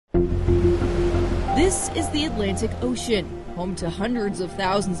This is the Atlantic Ocean, home to hundreds of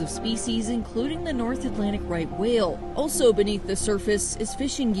thousands of species, including the North Atlantic right whale. Also beneath the surface is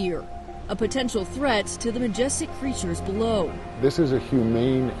fishing gear, a potential threat to the majestic creatures below. This is a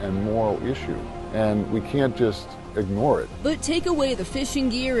humane and moral issue, and we can't just ignore it. But take away the fishing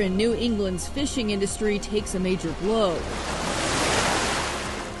gear and New England's fishing industry takes a major blow.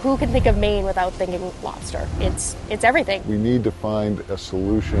 Who can think of Maine without thinking lobster? It's everything. We need to find a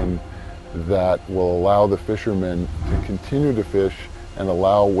solution that will allow the fishermen to continue to fish and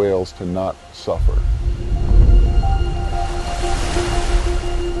allow whales to not suffer.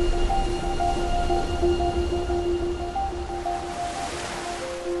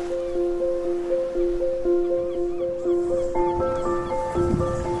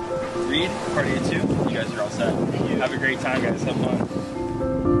 Reed, party of two. You guys are all set. Have a great time, guys. Have fun.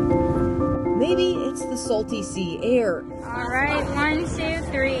 Maybe it's the salty sea air. All right, 1, 2,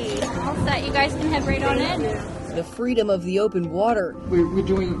 3. All set. You guys can head right on in. The freedom of the open water. We're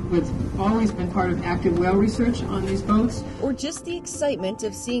doing what's always been part of active whale research on these boats. Or just the excitement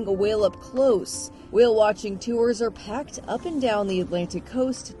of seeing a whale up close. Whale watching tours are packed up and down the Atlantic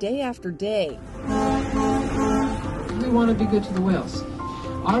coast day after day. We want to be good to the whales.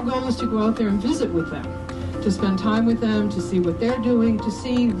 Our goal is to go out there and visit with them, to spend time with them, to see what they're doing, to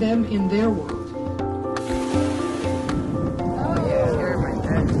see them in their world. Oh, yeah, you're right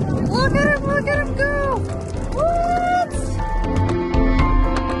there. Look at him go! What?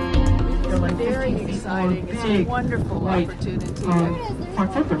 Very exciting. It's a wonderful opportunity.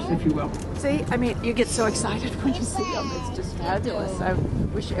 Partakers, if you will. See, I mean, you get so excited when you see them. It's just fabulous. I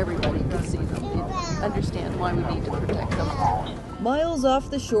wish everybody could see them and understand why we need to protect them. Miles off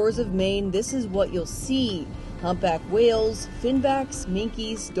the shores of Maine, this is what you'll see. Humpback whales, finbacks,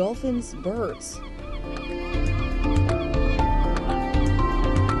 minkies, dolphins, birds.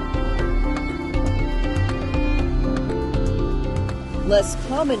 Less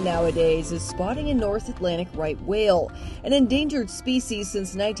common nowadays is spotting a North Atlantic right whale, an endangered species since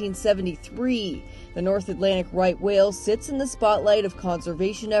 1973. The North Atlantic right whale sits in the spotlight of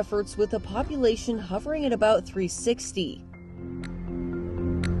conservation efforts with a population hovering at about 360.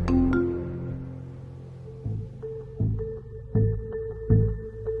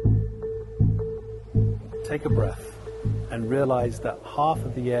 Take a breath and realize that half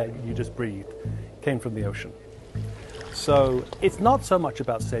of the air you just breathed came from the ocean. So it's not so much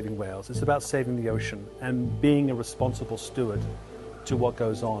about saving whales, it's about saving the ocean and being a responsible steward to what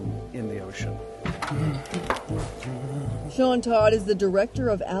goes on in the ocean. Sean Todd is the director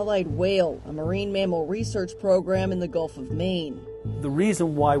of Allied Whale, a marine mammal research program in the Gulf of Maine. The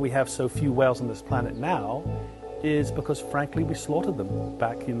reason why we have so few whales on this planet now is because, frankly, we slaughtered them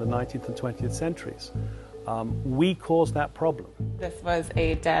back in the 19th and 20th centuries. We caused that problem. This was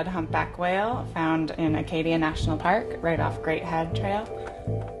a dead humpback whale found in Acadia National Park, right off Great Head Trail.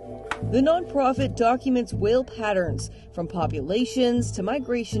 The nonprofit documents whale patterns, from populations to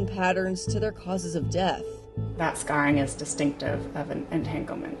migration patterns to their causes of death. That scarring is distinctive of an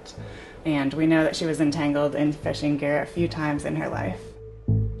entanglement, and we know that she was entangled in fishing gear a few times in her life.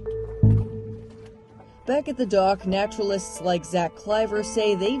 Back at the dock, naturalists like Zach Cliver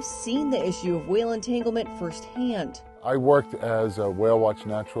say they've seen the issue of whale entanglement firsthand. I worked as a whale watch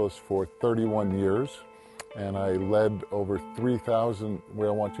naturalist for 31 years, and I led over 3,000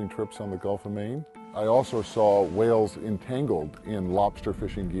 whale watching trips on the Gulf of Maine. I also saw whales entangled in lobster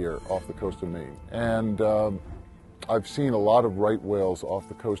fishing gear off the coast of Maine. And I've seen a lot of right whales off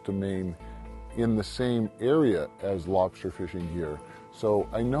the coast of Maine in the same area as lobster fishing gear. So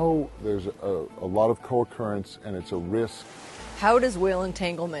I know there's a lot of co-occurrence and it's a risk. How does whale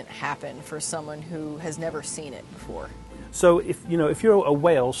entanglement happen for someone who has never seen it before? So if you're a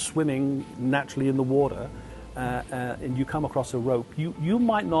whale swimming naturally in the water and you come across a rope, you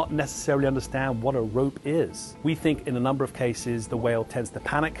might not necessarily understand what a rope is. We think in a number of cases the whale tends to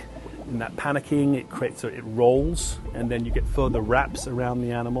panic. In that panicking, it rolls, and then you get further wraps around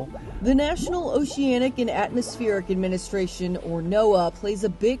the animal. The National Oceanic and Atmospheric Administration, or NOAA, plays a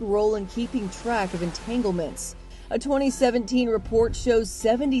big role in keeping track of entanglements. A 2017 report shows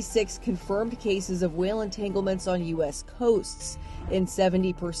 76 confirmed cases of whale entanglements on U.S. coasts. In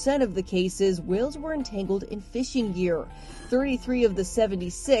 70% of the cases, whales were entangled in fishing gear. 33 of the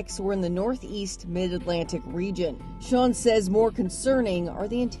 76 were in the northeast mid-Atlantic region. Sean says more concerning are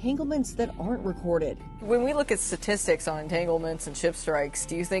the entanglements that aren't recorded. When we look at statistics on entanglements and ship strikes,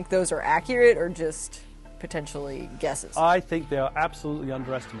 do you think those are accurate or just potentially guesses? I think they are absolutely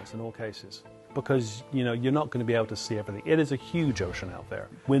underestimates in all cases, because you're not going to be able to see everything. It is a huge ocean out there.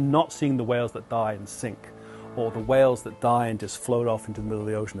 We're not seeing the whales that die and sink. or the whales that die and just float off into the middle of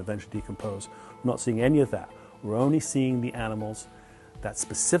the ocean, eventually decompose. We're not seeing any of that. We're only seeing the animals that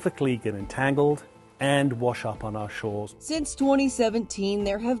specifically get entangled and wash up on our shores. Since 2017,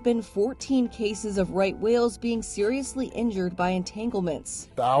 there have been 14 cases of right whales being seriously injured by entanglements.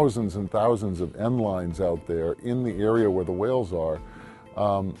 Thousands and thousands of end lines out there in the area where the whales are.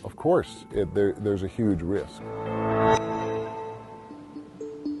 Of course, there's a huge risk.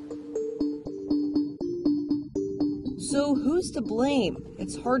 So who's to blame?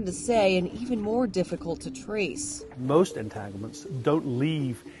 It's hard to say and even more difficult to trace. Most entanglements don't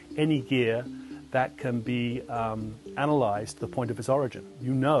leave any gear that can be analyzed to the point of its origin.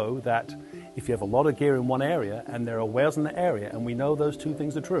 You know that if you have a lot of gear in one area and there are whales in the area, and we know those two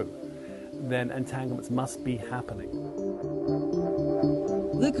things are true, then entanglements must be happening.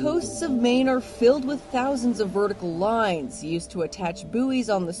 The coasts of Maine are filled with thousands of vertical lines used to attach buoys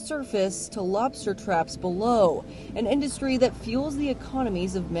on the surface to lobster traps below, an industry that fuels the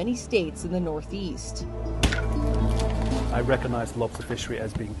economies of many states in the Northeast. I recognize the lobster fishery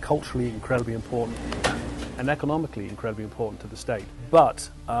as being culturally incredibly important and economically incredibly important to the state. But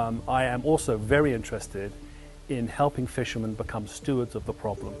I am also very interested in helping fishermen become stewards of the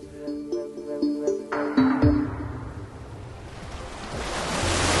problem.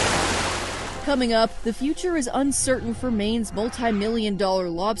 Coming up, the future is uncertain for Maine's multi-million-dollar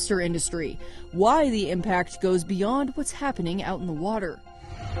lobster industry. Why the impact goes beyond what's happening out in the water.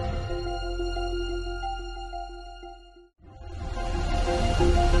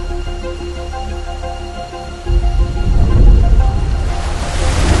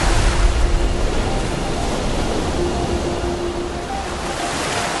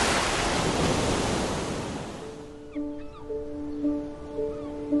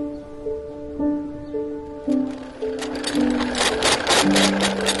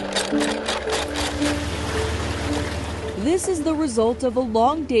 This is the result of a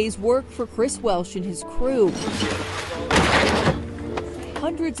long day's work for Chris Welsh and his crew.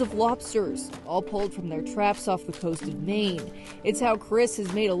 Hundreds of lobsters, all pulled from their traps off the coast of Maine. It's how Chris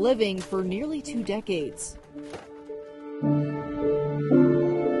has made a living for nearly 2 decades.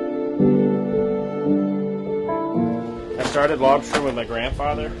 I started lobstering with my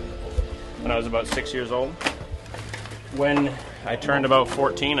grandfather when I was about 6 years old. When I turned about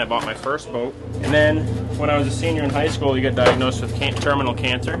 14, I bought my first boat. And then when I was a senior in high school, you get diagnosed with terminal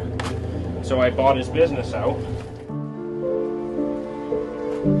cancer. So I bought his business out.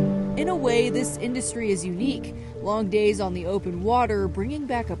 In a way, this industry is unique. Long days on the open water, bringing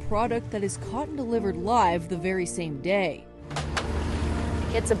back a product that is caught and delivered live the very same day.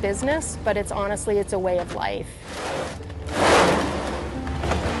 It's a business, but it's a way of life.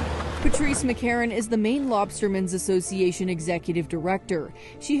 Patrice McCarron is the Maine Lobstermen's Association Executive Director.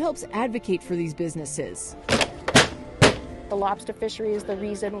 She helps advocate for these businesses. The lobster fishery is the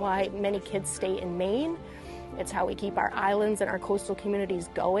reason why many kids stay in Maine. It's how we keep our islands and our coastal communities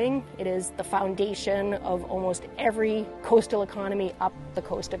going. It is the foundation of almost every coastal economy up the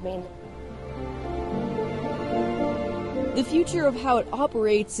coast of Maine. The future of how it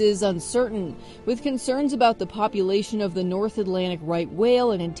operates is uncertain. With concerns about the population of the North Atlantic right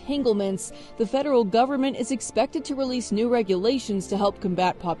whale and entanglements, the federal government is expected to release new regulations to help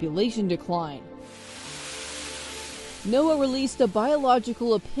combat population decline. NOAA released a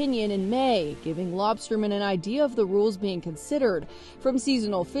biological opinion in May, giving lobstermen an idea of the rules being considered, from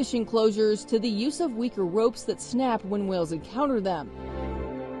seasonal fishing closures to the use of weaker ropes that snap when whales encounter them.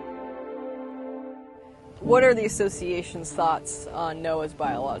 What are the association's thoughts on NOAA's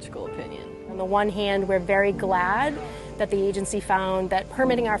biological opinion? On the one hand, we're very glad that the agency found that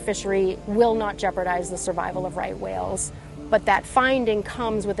permitting our fishery will not jeopardize the survival of right whales. But that finding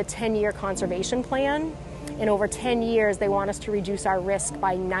comes with a 10-year conservation plan. And over 10 years, they want us to reduce our risk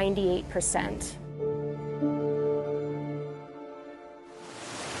by 98%.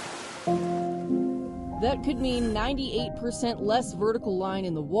 That could mean 98% less vertical line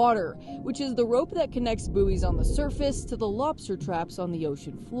in the water, which is the rope that connects buoys on the surface to the lobster traps on the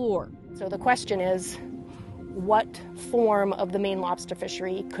ocean floor. So the question is, what form of the Maine lobster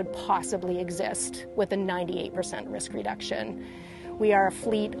fishery could possibly exist with a 98% risk reduction? We are a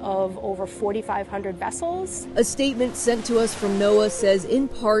fleet of over 4,500 vessels. A statement sent to us from NOAA says, in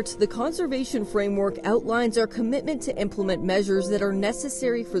part, the conservation framework outlines our commitment to implement measures that are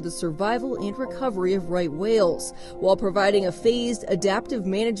necessary for the survival and recovery of right whales, while providing a phased, adaptive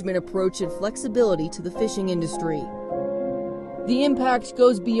management approach and flexibility to the fishing industry. The impact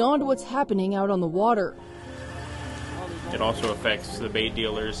goes beyond what's happening out on the water. It also affects the bait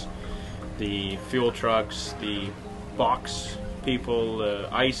dealers, the fuel trucks, the box people, the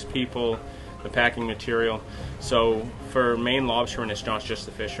ice people, the packing material. So for Maine lobstermen, it's not just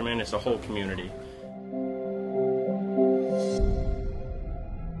the fishermen, it's a whole community.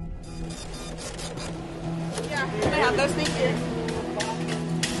 Yeah, can I have those? Thank you.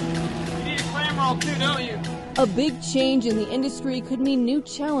 You need a clam roll too, don't you? A big change in the industry could mean new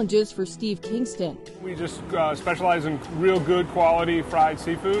challenges for Steve Kingston. We just specialize in real good quality fried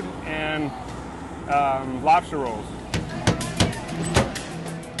seafood and lobster rolls.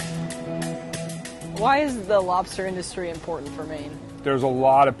 Why is the lobster industry important for Maine? There's a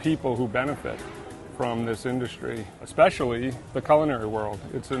lot of people who benefit from this industry, especially the culinary world.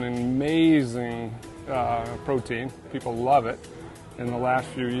 It's an amazing protein. People love it. In the last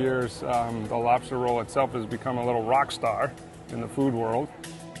few years, the lobster roll itself has become a little rock star in the food world.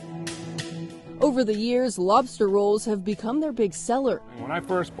 Over the years, lobster rolls have become their big seller. When I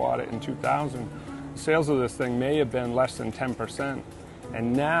first bought it in 2000, sales of this thing may have been less than 10%,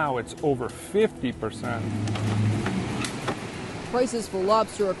 and now it's over 50%. Prices for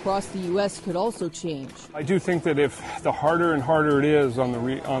lobster across the U.S. could also change. I do think that if the harder and harder it is on the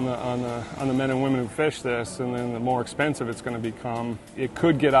men and women who fish this, and then the more expensive it's going to become, it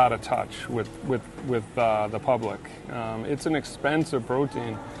could get out of touch with the public. It's an expensive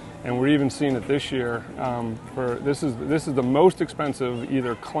protein, and we're even seeing it this year. This is the most expensive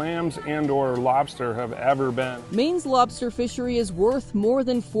either clams and/or lobster have ever been. Maine's lobster fishery is worth more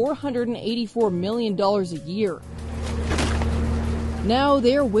than $484 million a year. Now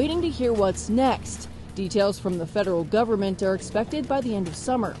they're waiting to hear what's next. Details from the federal government are expected by the end of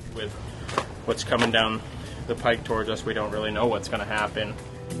summer. With what's coming down the pike towards us, we don't really know what's going to happen.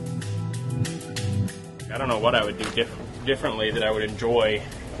 I don't know what I would do differently that I would enjoy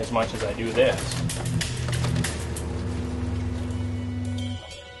as much as I do this.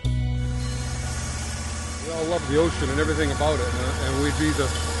 We all love the ocean and everything about it, and we'd be the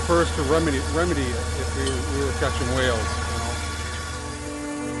first to remedy it if we were catching whales.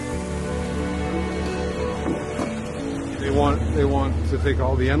 They want to take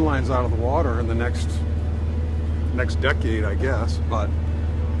all the end lines out of the water in the next decade, I guess. But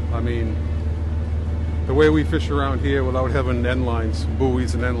I mean, the way we fish around here without having end lines,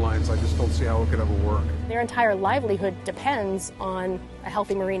 buoys and end lines, I just don't see how it could ever work. Their entire livelihood depends on a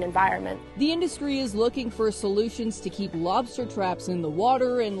healthy marine environment. The industry is looking for solutions to keep lobster traps in the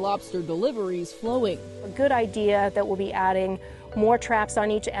water and lobster deliveries flowing. A good idea that we'll be adding more traps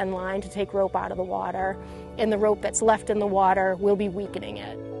on each end line to take rope out of the water, and the rope that's left in the water will be weakening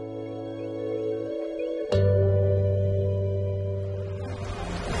it.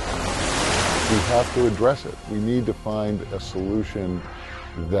 We have to address it. We need to find a solution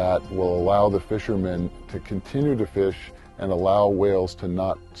that will allow the fishermen to continue to fish and allow whales to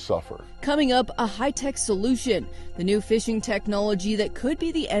not suffer. Coming up, a high-tech solution, the new fishing technology that could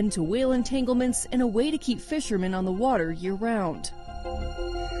be the end to whale entanglements and a way to keep fishermen on the water year-round.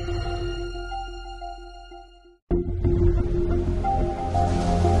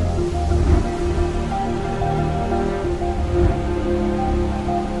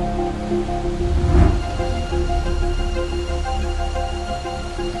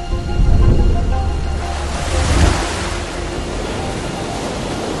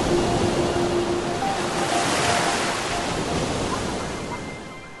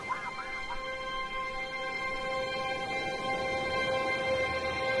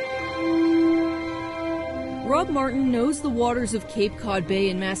 Rob Martin knows the waters of Cape Cod Bay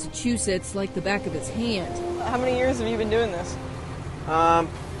in Massachusetts like the back of his hand. How many years have you been doing this?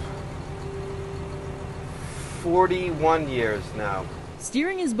 41 years now.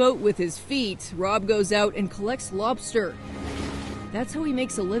 Steering his boat with his feet, Rob goes out and collects lobster. That's how he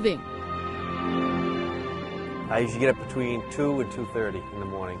makes a living. I usually get up between 2 and 2:30 in the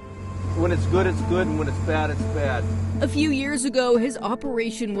morning. When it's good, and when it's bad, it's bad. A few years ago, his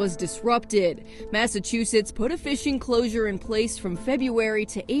operation was disrupted. Massachusetts put a fishing closure in place from February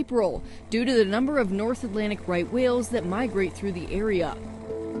to April due to the number of North Atlantic right whales that migrate through the area.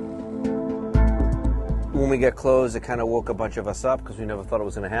 When we got closed, it kind of woke a bunch of us up because we never thought it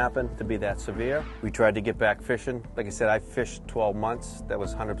was going to happen to be that severe. We tried to get back fishing. Like I said, I fished 12 months. That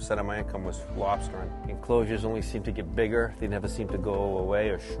was 100% of my income was lobstering. Enclosures only seem to get bigger. They never seem to go away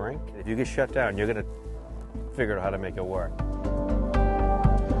or shrink. If you get shut down, you're going to figure out how to make it work.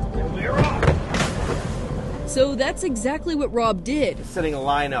 So that's exactly what Rob did. Setting a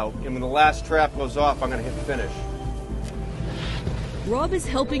line out, and when the last trap goes off, I'm going to hit finish. Rob is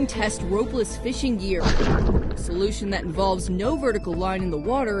helping test ropeless fishing gear. solution that involves no vertical line in the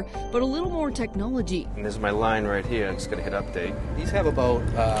water, but a little more technology. And this is my line right here. I'm just going to hit update. These have about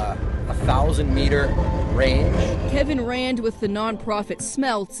 1,000-meter range. Kevin Rand with the nonprofit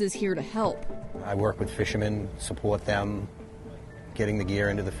Smelts is here to help. I work with fishermen, support them, getting the gear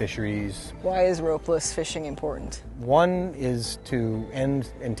into the fisheries. Why is ropeless fishing important? One is to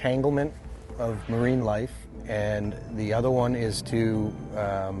end entanglement of marine life, and the other one is to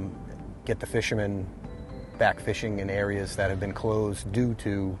get the fishermen back fishing in areas that have been closed due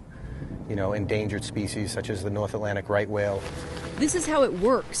to, endangered species such as the North Atlantic right whale. This is how it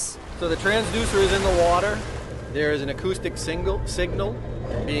works. So the transducer is in the water. There is an acoustic signal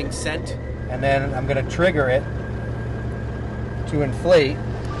being sent, and then I'm going to trigger it to inflate.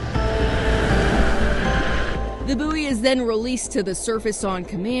 The buoy is then released to the surface on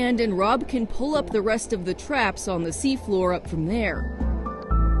command, and Rob can pull up the rest of the traps on the seafloor up from there.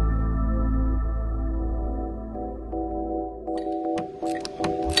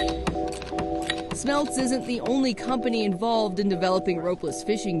 Smelts isn't the only company involved in developing ropeless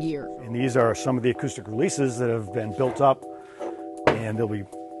fishing gear. And these are some of the acoustic releases that have been built up, and they'll be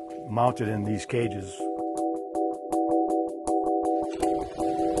mounted in these cages.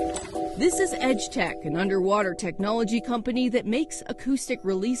 This is EdgeTech, an underwater technology company that makes acoustic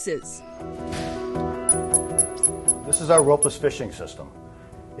releases. This is our ropeless fishing system.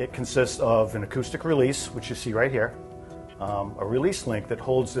 It consists of an acoustic release, which you see right here, a release link that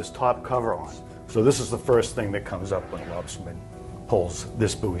holds this top cover on. So this is the first thing that comes up when a lobsterman pulls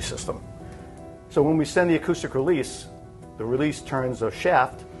this buoy system. So when we send the acoustic release, the release turns a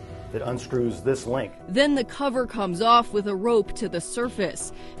shaft that unscrews this link. Then the cover comes off with a rope to the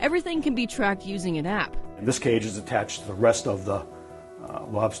surface. Everything can be tracked using an app. And this cage is attached to the rest of the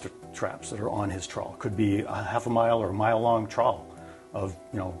lobster traps that are on his trawl. Could be a half a mile or a mile long trawl of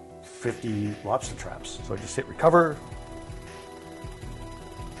 50 lobster traps. So I just hit recover,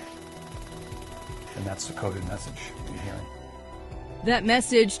 and that's the coded message you're hearing. That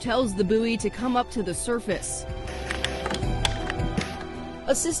message tells the buoy to come up to the surface.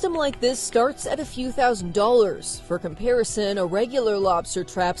 A system like this starts at a few $1,000s. For comparison, a regular lobster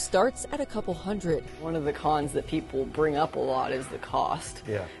trap starts at a couple hundred. One of the cons that people bring up a lot is the cost.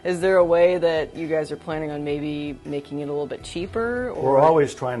 Yeah. Is there a way that you guys are planning on maybe making it a little bit cheaper? Or? We're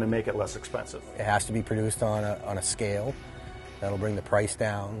always trying to make it less expensive. It has to be produced on a scale. That'll bring the price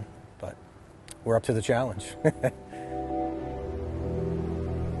down, but we're up to the challenge.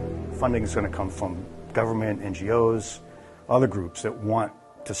 Funding is going to come from government, NGOs, other groups that want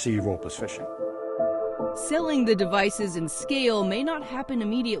to see ropeless fishing. Selling the devices in scale may not happen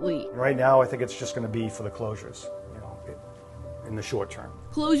immediately. Right now, I think it's just going to be for the closures, in the short term.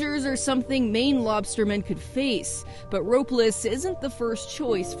 Closures are something Maine lobstermen could face, but ropeless isn't the first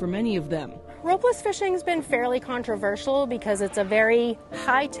choice for many of them. Ropeless fishing has been fairly controversial because it's a very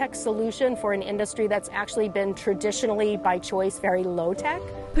high-tech solution for an industry that's actually been traditionally, by choice, very low-tech.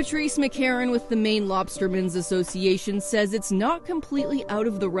 Patrice McCarron with the Maine Lobstermen's Association says it's not completely out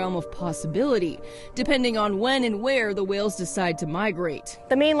of the realm of possibility, depending on when and where the whales decide to migrate.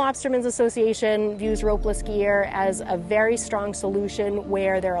 The Maine Lobstermen's Association views ropeless gear as a very strong solution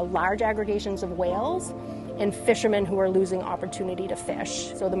where there are large aggregations of whales and fishermen who are losing opportunity to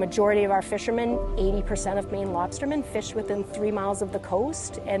fish. So the majority of our fishermen, 80% of Maine lobstermen, fish within 3 miles of the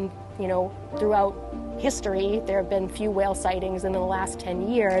coast, and throughout history there have been few whale sightings, and in the last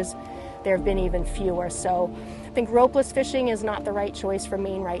 10 years there have been even fewer. So I think ropeless fishing is not the right choice for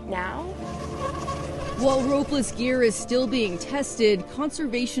Maine right now. While ropeless gear is still being tested,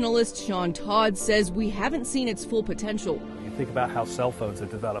 conservationalist Sean Todd says we haven't seen its full potential. You think about how cell phones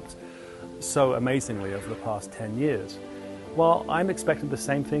have developed so amazingly over the past 10 years. Well, I'm expecting the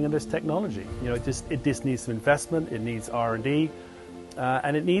same thing in this technology. It just needs some investment, it needs R&D,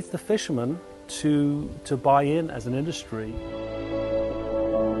 and it needs the fishermen to buy in as an industry.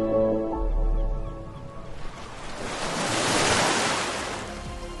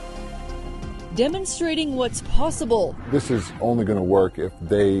 Demonstrating what's possible. This is only going to work if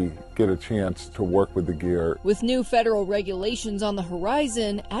they get a chance to work with the gear. With new federal regulations on the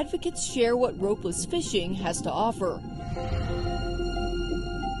horizon, advocates share what ropeless fishing has to offer.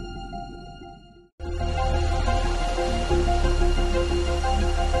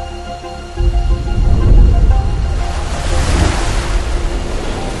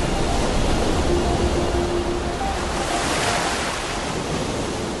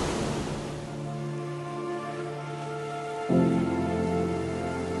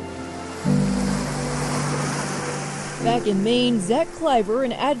 Back in Maine, Zach Cliver,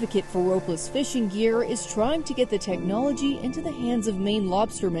 an advocate for ropeless fishing gear, is trying to get the technology into the hands of Maine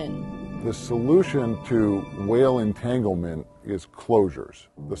lobstermen. The solution to whale entanglement is closures.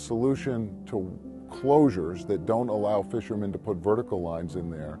 The solution to closures that don't allow fishermen to put vertical lines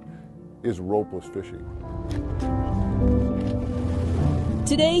in there is ropeless fishing.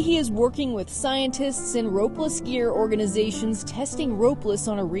 Today, he is working with scientists and ropeless gear organizations testing ropeless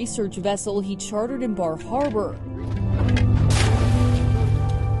on a research vessel he chartered in Bar Harbor.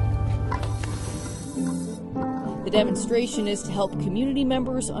 The demonstration is to help community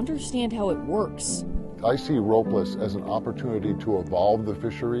members understand how it works. I see ropeless as an opportunity to evolve the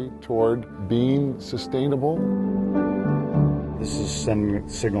fishery toward being sustainable. This is sending a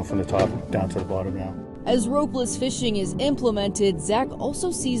signal from the top down to the bottom now. As ropeless fishing is implemented, Zach also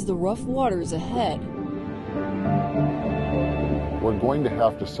sees the rough waters ahead. We're going to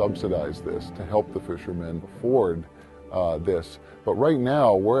have to subsidize this to help the fishermen afford this. But right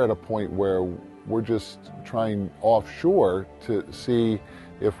now, we're at a point where we're just trying offshore to see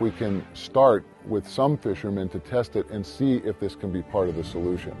if we can start with some fishermen to test it and see if this can be part of the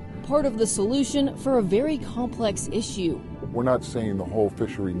solution. Part of the solution for a very complex issue. We're not saying the whole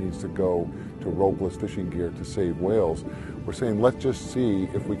fishery needs to go to ropeless fishing gear to save whales. We're saying let's just see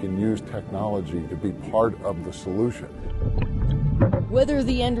if we can use technology to be part of the solution. Whether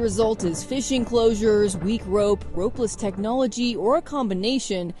the end result is fishing closures, weak rope, ropeless technology, or a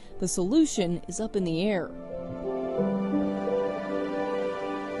combination, the solution is up in the air.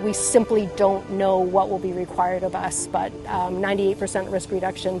 We simply don't know what will be required of us, but 98% risk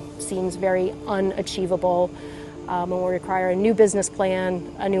reduction seems very unachievable. And we'll require a new business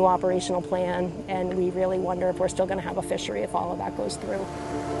plan, a new operational plan, and we really wonder if we're still going to have a fishery if all of that goes through.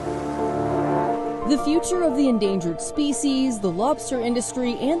 The future of the endangered species, the lobster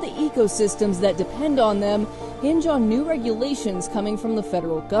industry, and the ecosystems that depend on them hinge on new regulations coming from the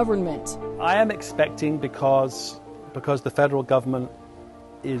federal government. I am expecting, because the federal government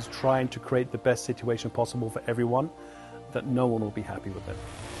is trying to create the best situation possible for everyone, that no one will be happy with it.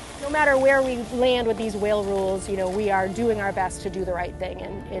 No matter where we land with these whale rules, we are doing our best to do the right thing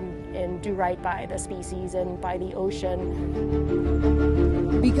and do right by the species and by the ocean.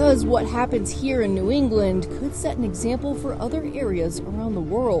 Because what happens here in New England could set an example for other areas around the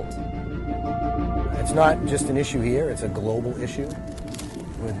world. It's not just an issue here, it's a global issue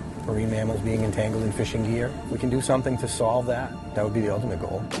with marine mammals being entangled in fishing gear. If we can do something to solve that, that would be the ultimate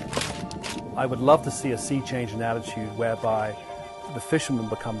goal. I would love to see a sea change in attitude whereby the fishermen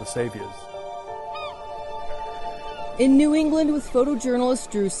become the saviors. In New England with photojournalist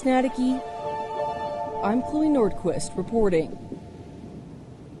Drew Snadecki, I'm Chloe Nordquist reporting.